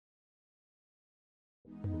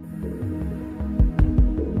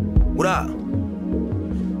What up?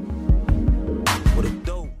 What it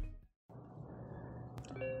do?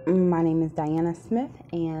 My name is Diana Smith,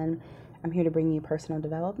 and I'm here to bring you personal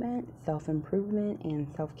development, self-improvement, and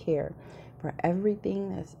self-care for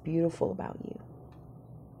everything that's beautiful about you.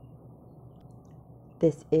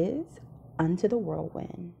 This is Unto the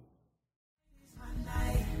Whirlwind.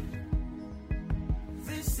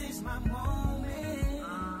 This is my moment.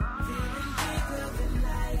 Feeling bigger than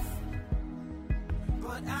life.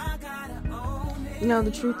 But I gotta own it. You know,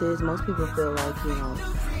 the truth is, most people feel like,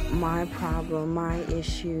 my problem, my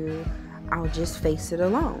issue, I'll just face it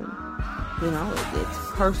alone.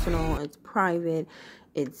 It's personal, it's private,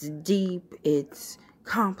 it's deep, it's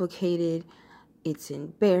complicated, it's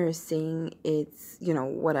embarrassing, it's,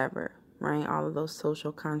 whatever, right? All of those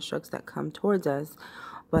social constructs that come towards us.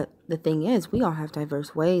 But the thing is, we all have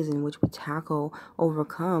diverse ways in which we tackle,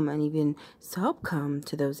 overcome, and even succumb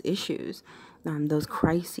to those issues, those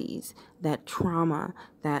crises, that trauma,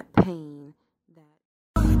 that pain,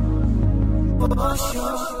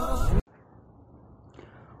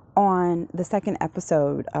 On the second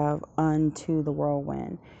episode of Unto the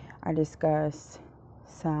Whirlwind, I discussed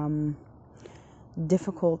some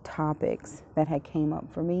difficult topics that had came up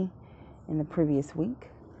for me in the previous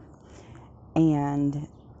week. And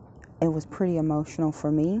it was pretty emotional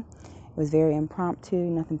for me. It was very impromptu,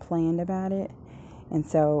 nothing planned about it. And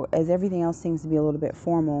so, as everything else seems to be a little bit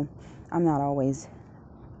formal, I'm not always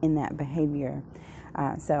in that behavior.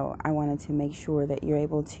 So I wanted to make sure that you're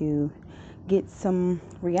able to get some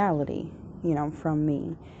reality, from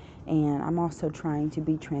me. And I'm also trying to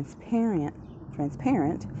be transparent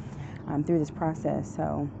through this process.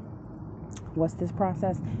 So what's this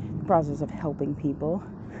process? The process of helping people.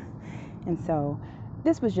 And so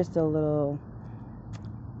this was just a little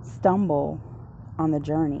stumble on the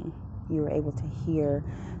journey. You were able to hear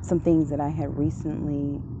some things that I had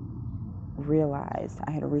recently realized,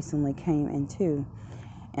 I had recently came into.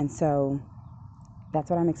 And so that's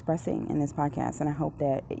what I'm expressing in this podcast. And I hope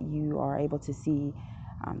that you are able to see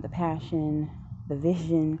the passion, the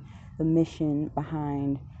vision, the mission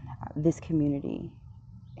behind this community,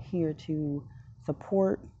 here to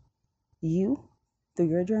support you through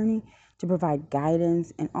your journey, to provide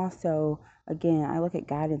guidance. And also, again, I look at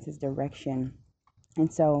guidance as direction.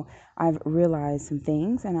 And so I've realized some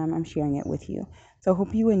things, and I'm sharing it with you. So I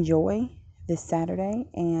hope you enjoy this Saturday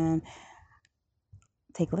and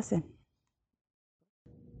take a listen.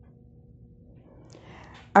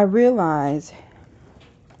 I realize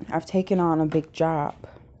I've taken on a big job.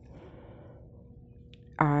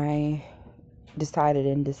 I decided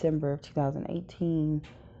in December of 2018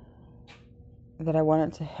 that I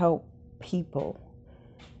wanted to help people,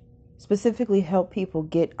 specifically help people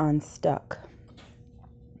get unstuck.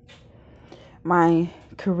 My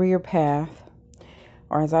career path,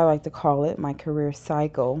 or as I like to call it, my career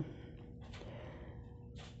cycle,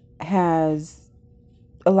 has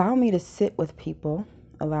allowed me to sit with people.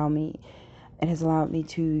 It has allowed me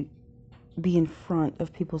to be in front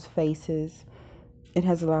of people's faces. It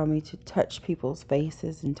has allowed me to touch people's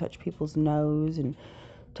faces and touch people's nose and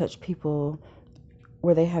touch people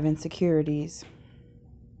where they have insecurities.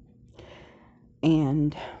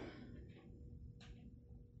 And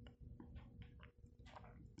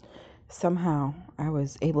somehow I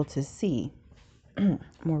was able to see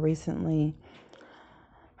more recently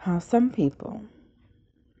how some people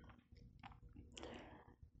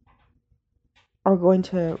are going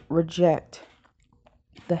to reject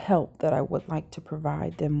the help that I would like to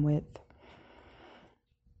provide them with.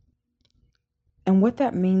 And what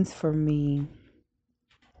that means for me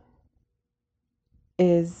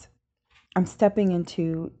is I'm stepping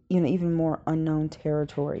into, even more unknown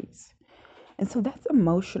territories. And so that's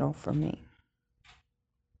emotional for me.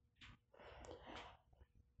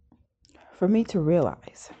 For me to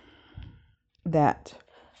realize that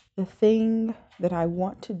the thing that I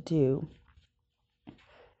want to do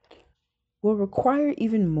will require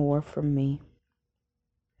even more from me.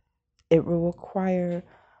 It will require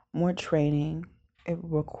more training. It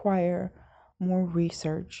will require more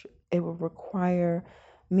research. It will require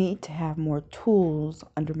me to have more tools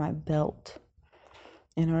under my belt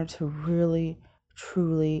in order to really,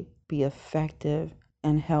 truly be effective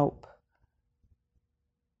and help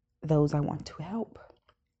those I want to help.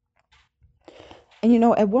 And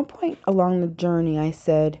at one point along the journey, I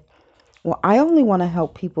said, well, I only want to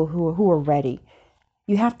help people who are ready.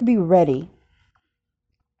 You have to be ready.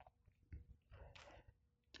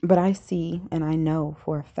 But I see and I know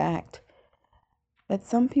for a fact that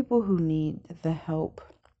some people who need the help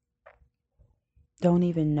don't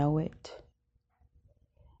even know it.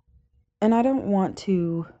 And I don't want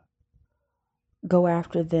to go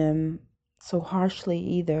after them so harshly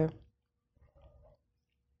either.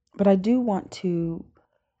 But I do want to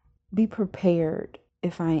be prepared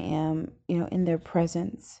if I am, in their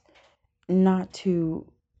presence, not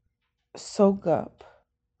to soak up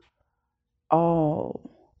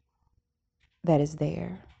all that is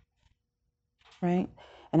there, right?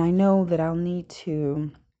 And I know that I'll need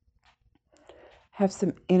to have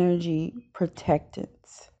some energy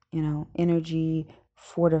protectance, energy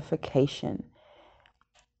fortification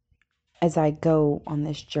as I go on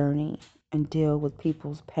this journey and deal with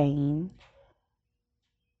people's pain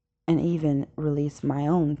and even release my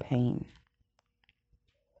own pain.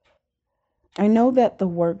 I know that the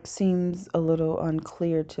work seems a little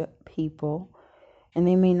unclear to people, and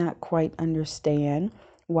they may not quite understand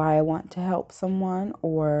why I want to help someone,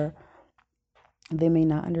 or they may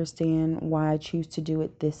not understand why I choose to do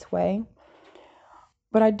it this way.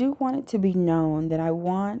 But I do want it to be known that I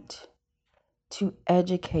want to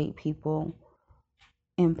educate people,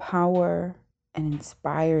 empower, and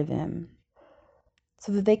inspire them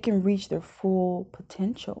so that they can reach their full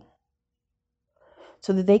potential,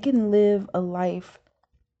 so that they can live a life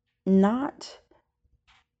not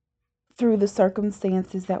through the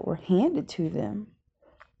circumstances that were handed to them,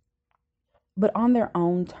 but on their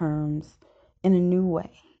own terms in a new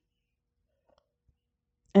way.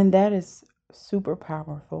 And that is super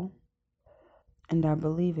powerful. And I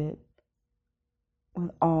believe it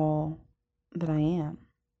with all that I am.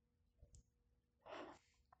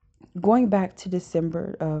 Going back to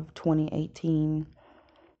December of 2018,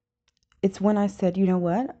 it's when I said, you know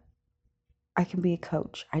what? I can be a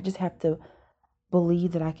coach. I just have to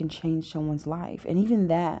believe that I can change someone's life. And even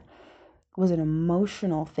that was an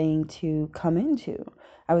emotional thing to come into.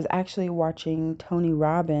 I was actually watching Tony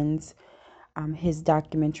Robbins, his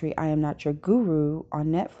documentary, I Am Not Your Guru, on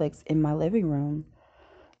Netflix in my living room.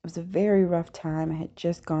 It was a very rough time. I had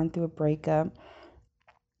just gone through a breakup.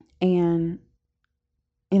 And,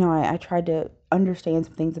 I tried to understand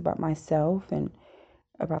some things about myself and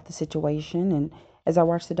about the situation. And as I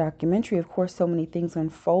watched the documentary, of course, so many things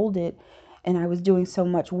unfolded. And I was doing so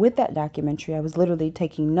much with that documentary. I was literally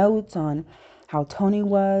taking notes on how Tony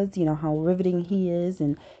was, how riveting he is,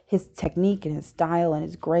 and his technique and his style and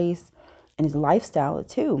his grace and his lifestyle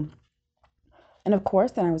too. And of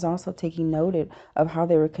course, then I was also taking note of how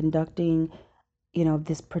they were conducting,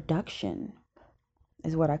 this production,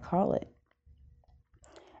 is what I call it.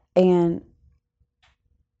 And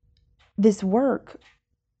this work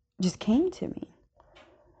just came to me.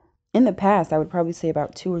 In the past, I would probably say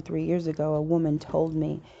about 2 or 3 years ago, a woman told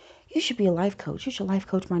me, you should be a life coach. You should life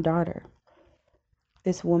coach my daughter.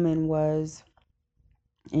 This woman was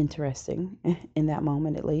interesting, in that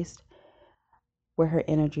moment at least, where her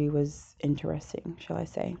energy was interesting, shall I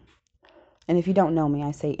say. And if you don't know me,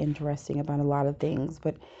 I say interesting about a lot of things,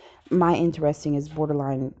 but my interesting is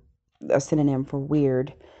borderline a synonym for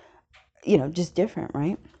weird, just different,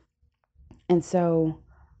 right? And so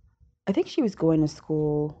I think she was going to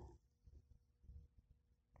school,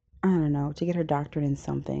 I don't know, to get her doctorate in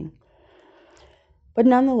something. But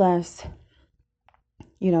nonetheless,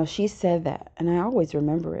 she said that, and I always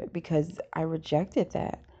remember it because I rejected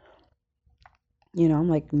that. I'm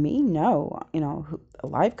like, me? No, a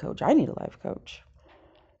life coach. I need a life coach.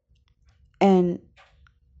 And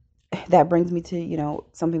that brings me to,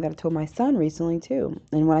 something that I told my son recently too.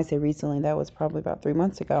 And when I say recently, that was probably about 3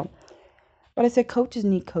 months ago. But I said, coaches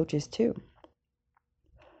need coaches too.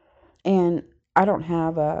 And I don't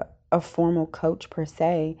have a formal coach per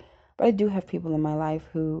se, but I do have people in my life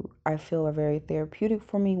who I feel are very therapeutic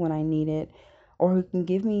for me when I need it, or who can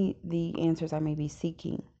give me the answers I may be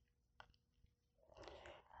seeking.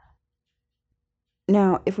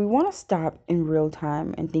 Now, if we want to stop in real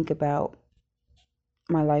time and think about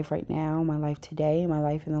my life right now, my life today, my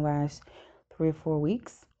life in the last 3 or 4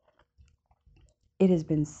 weeks, it has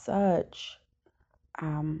been such,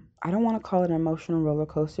 I don't want to call it an emotional roller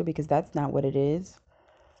coaster because that's not what it is.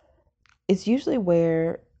 It's usually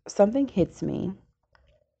where something hits me,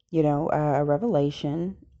 a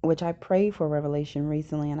revelation, which I prayed for a revelation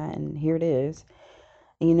recently, and here it is.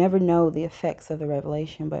 And you never know the effects of the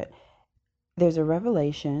revelation, but there's a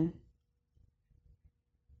revelation,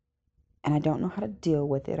 and I don't know how to deal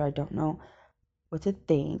with it, or I don't know what to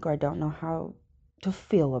think, or I don't know how to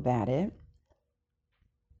feel about it.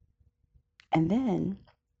 And then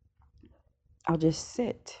I'll just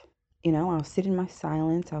sit, I'll sit in my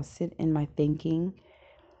silence, I'll sit in my thinking,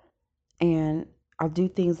 and I'll do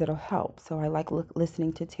things that'll help. So I like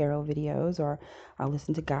listening to tarot videos, or I'll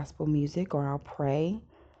listen to gospel music, or I'll pray.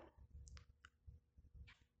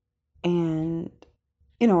 And,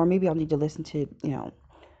 or maybe I'll need to listen to,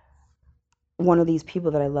 one of these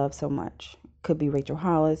people that I love so much. Could be Rachel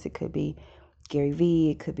Hollis, it could be Gary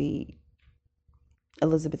Vee, it could be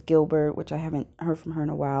Elizabeth Gilbert, which I haven't heard from her in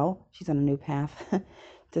a while. She's on a new path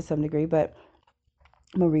to some degree, but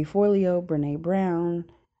Marie Forleo, Brene Brown,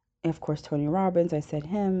 and of course Tony Robbins. I said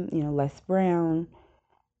him, Les Brown,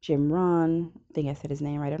 Jim Rohn. I think I said his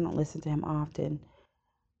name right. I don't listen to him often.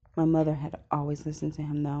 My mother had always listened to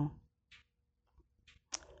him though.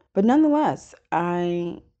 But nonetheless,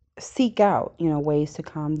 I seek out, ways to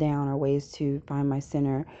calm down or ways to find my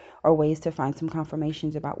center or ways to find some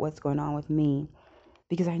confirmations about what's going on with me.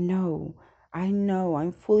 Because I know,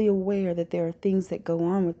 I'm fully aware that there are things that go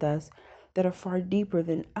on with us that are far deeper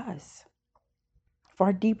than us,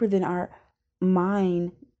 far deeper than our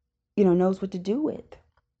mind, knows what to do with.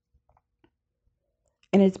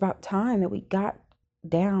 And it's about time that we got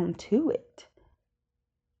down to it.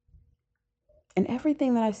 And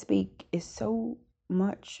everything that I speak is so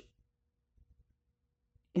much,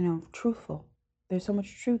 truthful. There's so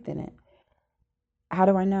much truth in it. How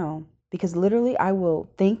do I know? Because literally I will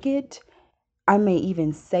think it. I may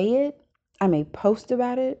even say it. I may post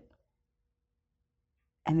about it.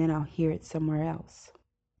 And then I'll hear it somewhere else.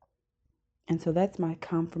 And so that's my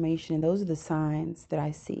confirmation. And those are the signs that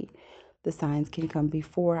I see. The signs can come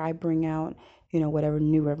before I bring out, whatever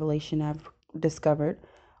new revelation I've discovered,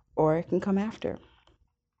 or it can come after.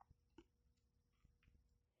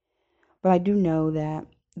 But I do know that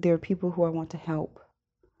there are people who I want to help.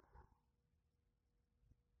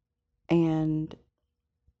 And,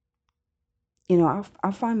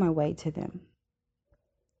 I'll find my way to them.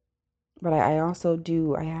 But I also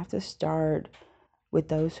I have to start with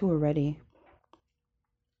those who are ready.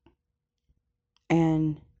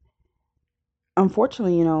 And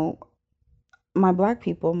unfortunately, my Black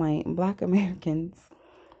people, my Black Americans,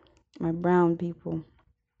 my brown people,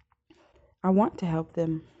 I want to help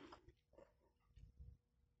them.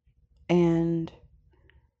 And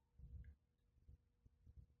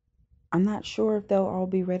I'm not sure if they'll all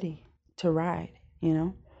be ready to ride,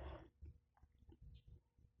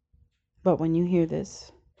 But when you hear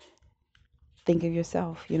this, think of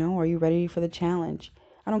yourself, are you ready for the challenge?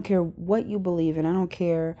 I don't care what you believe in. I don't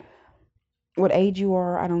care what age you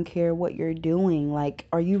are. I don't care what you're doing. Like,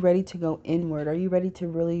 are you ready to go inward? Are you ready to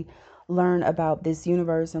really learn about this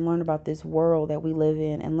universe and learn about this world that we live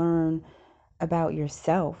in and learn about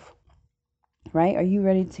yourself, right? Are you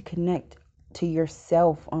ready to connect to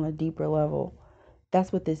yourself on a deeper level?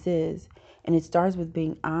 That's what this is. And it starts with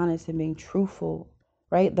being honest and being truthful,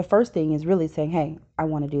 right? The first thing is really saying, hey, I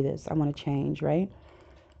want to do this. I want to change, right?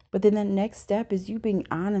 But then the next step is you being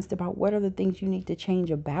honest about what are the things you need to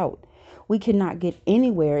change about. We cannot get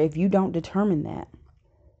anywhere if you don't determine that.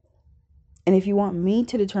 And if you want me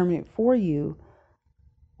to determine it for you,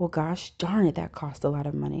 well, gosh darn it, that costs a lot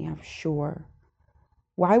of money, I'm sure.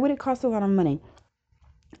 Why would it cost a lot of money?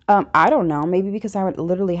 I don't know. Maybe because I would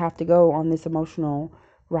literally have to go on this emotional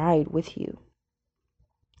ride with you,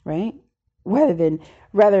 right? Rather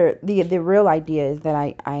the real idea is that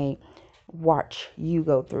I watch you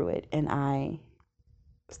go through it and I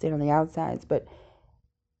stand on the outsides. But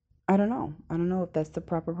I don't know. I don't know if that's the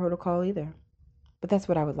proper protocol either. But that's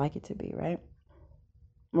what I would like it to be, right?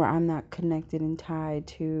 Where I'm not connected and tied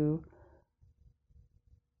to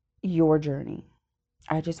your journey.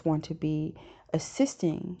 I just want to be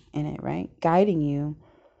assisting in it, right? Guiding you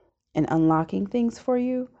and unlocking things for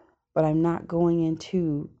you, but I'm not going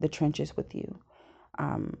into the trenches with you.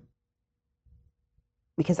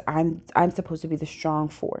 Because I'm supposed to be the strong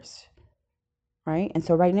force, right? And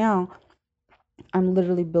so right now, I'm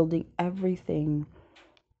literally building everything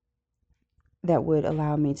that would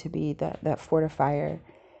allow me to be that fortifier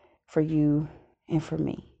for you and for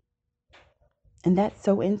me. And that's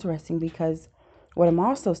so interesting because what I'm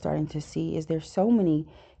also starting to see is there's so many,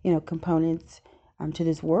 components to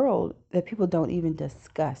this world that people don't even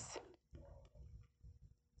discuss.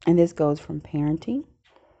 And this goes from parenting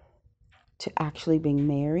to actually being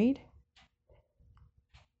married.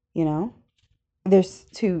 There's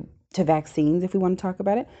to vaccines, if we want to talk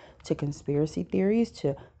about it, to conspiracy theories,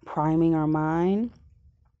 to priming our mind,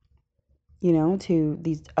 to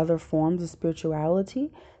these other forms of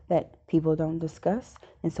spirituality that people don't discuss.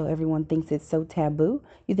 And so everyone thinks it's so taboo.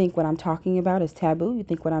 You think what I'm talking about is taboo? You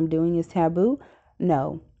think what I'm doing is taboo?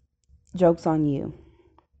 No. Joke's on you.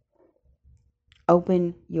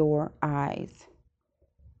 Open your eyes.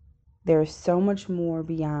 There's so much more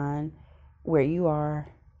beyond where you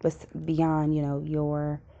are, but beyond,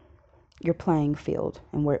 your playing field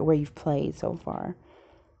and where you've played so far.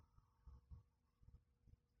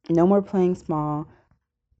 No more playing small.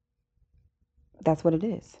 that's what it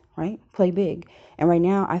is, right? Play big. And right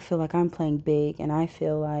now I feel like I'm playing big, and I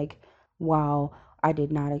feel like, wow, I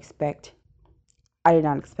did not expect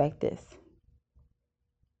this.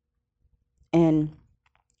 And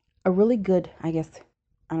a really good, I guess,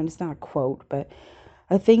 I mean, it's not a quote, but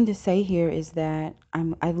a thing to say here is that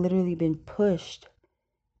I've literally been pushed,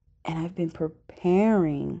 and I've been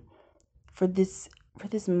preparing for this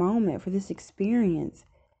moment, for this experience,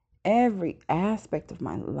 every aspect of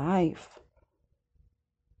my life.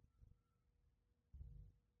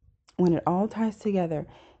 When it all ties together,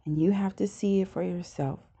 and you have to see it for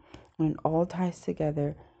yourself, when it all ties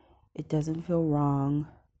together, it doesn't feel wrong.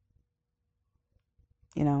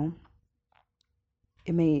 You know,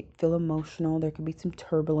 it may feel emotional. There could be some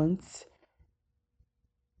turbulence,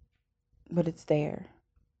 but it's there.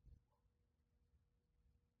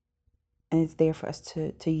 And it's there for us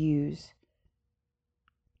to use,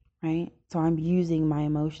 right? So I'm using my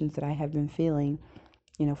emotions that I have been feeling,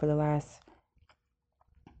 for the last,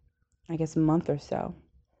 I guess, month or so.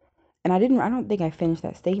 And I don't think I finished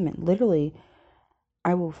that statement. Literally,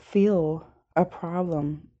 I will feel a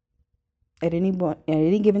problem at any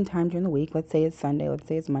given time during the week. Let's say it's Sunday, let's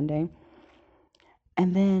say it's Monday.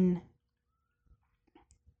 And then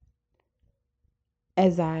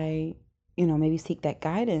as I, maybe seek that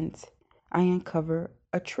guidance, I uncover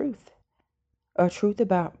a truth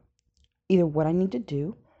about either what I need to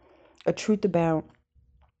do, a truth about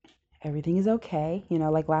everything is okay.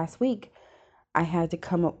 Like last week, I had to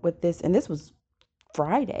come up with this, and this was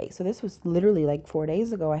Friday. So this was literally like 4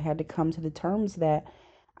 days ago. I had to come to the terms that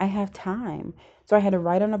I have time. So I had to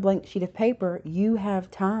write on a blank sheet of paper, you have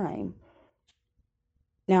time.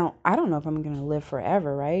 Now, I don't know if I'm going to live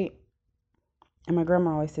forever, right? And my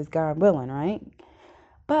grandma always says, God willing, right?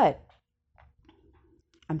 But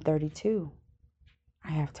I'm 32.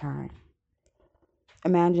 I have time.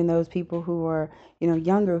 Imagine those people who are,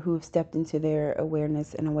 younger, who have stepped into their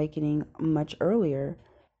awareness and awakening much earlier.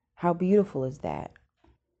 How beautiful is that?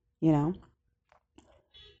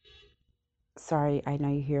 Sorry, I know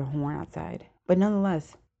you hear a horn outside. But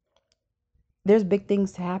nonetheless, there's big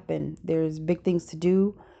things to happen. There's big things to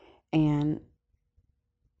do. And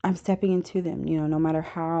I'm stepping into them, no matter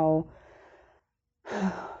how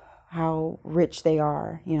rich they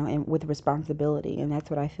are, and with responsibility. And that's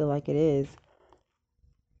what I feel like it is.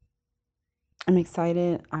 I'm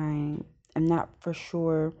excited. I'm not for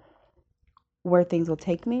sure where things will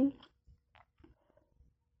take me.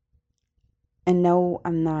 And no,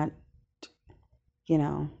 I'm not,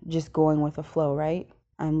 just going with a flow, right?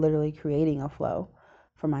 I'm literally creating a flow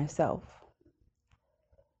for myself.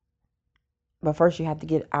 But first you have to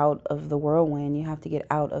get out of the whirlwind. You have to get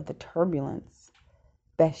out of the turbulence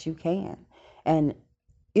best you can. And,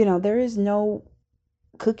 there is no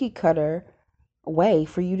cookie cutter way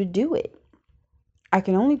for you to do it. I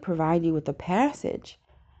can only provide you with a passage.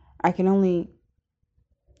 I can only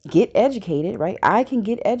get educated, right? I can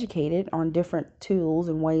get educated on different tools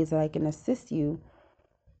and ways that I can assist you.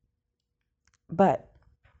 But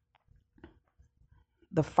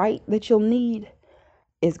the fight that you'll need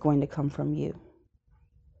is going to come from you.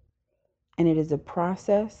 And it is a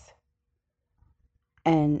process.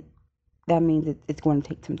 And that means it's going to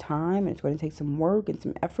take some time, and it's going to take some work and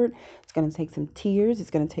some effort. It's going to take some tears.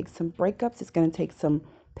 It's going to take some breakups. It's going to take some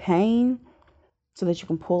pain so that you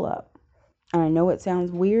can pull up. And I know it sounds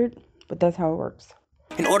weird, but that's how it works.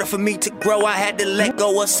 In order for me to grow, I had to let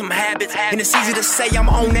go of some habits. And it's easy to say I'm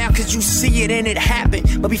on now cause you see it and it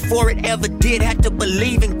happened. But before it ever did, had to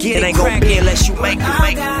believe and get it. It ain't gonna be unless you make it.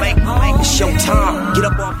 It's your time. Get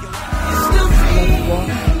up off your Let's walk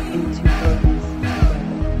into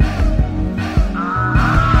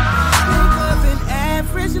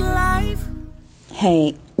life.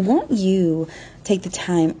 Hey, won't you take the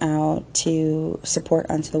time out to support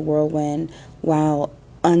Unto the Whirlwind while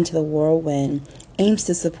Unto the Whirlwind aims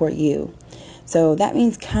to support you? So that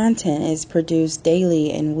means content is produced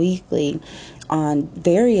daily and weekly on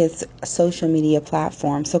various social media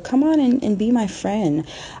platforms. So come on and be my friend.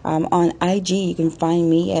 On IG, you can find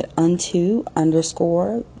me at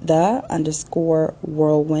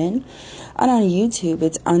unto_the_whirlwind. And on YouTube,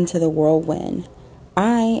 it's Unto the Whirlwind.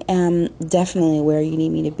 I am definitely where you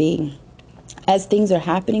need me to be. As things are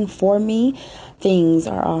happening for me, things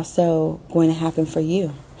are also going to happen for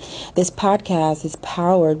you. This podcast is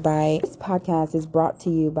brought to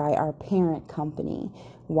you by our parent company,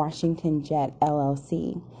 Washington Jet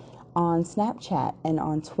LLC. On Snapchat and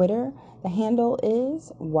on Twitter, the handle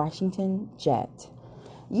is Washington Jet.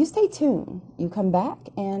 You stay tuned. You come back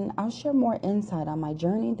and I'll share more insight on my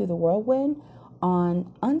journey through the whirlwind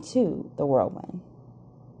on Unto the Whirlwind.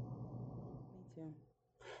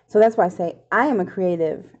 So that's why I say I am a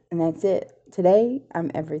creative, and that's it. Today,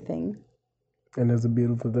 I'm everything. And that's a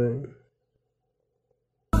beautiful thing.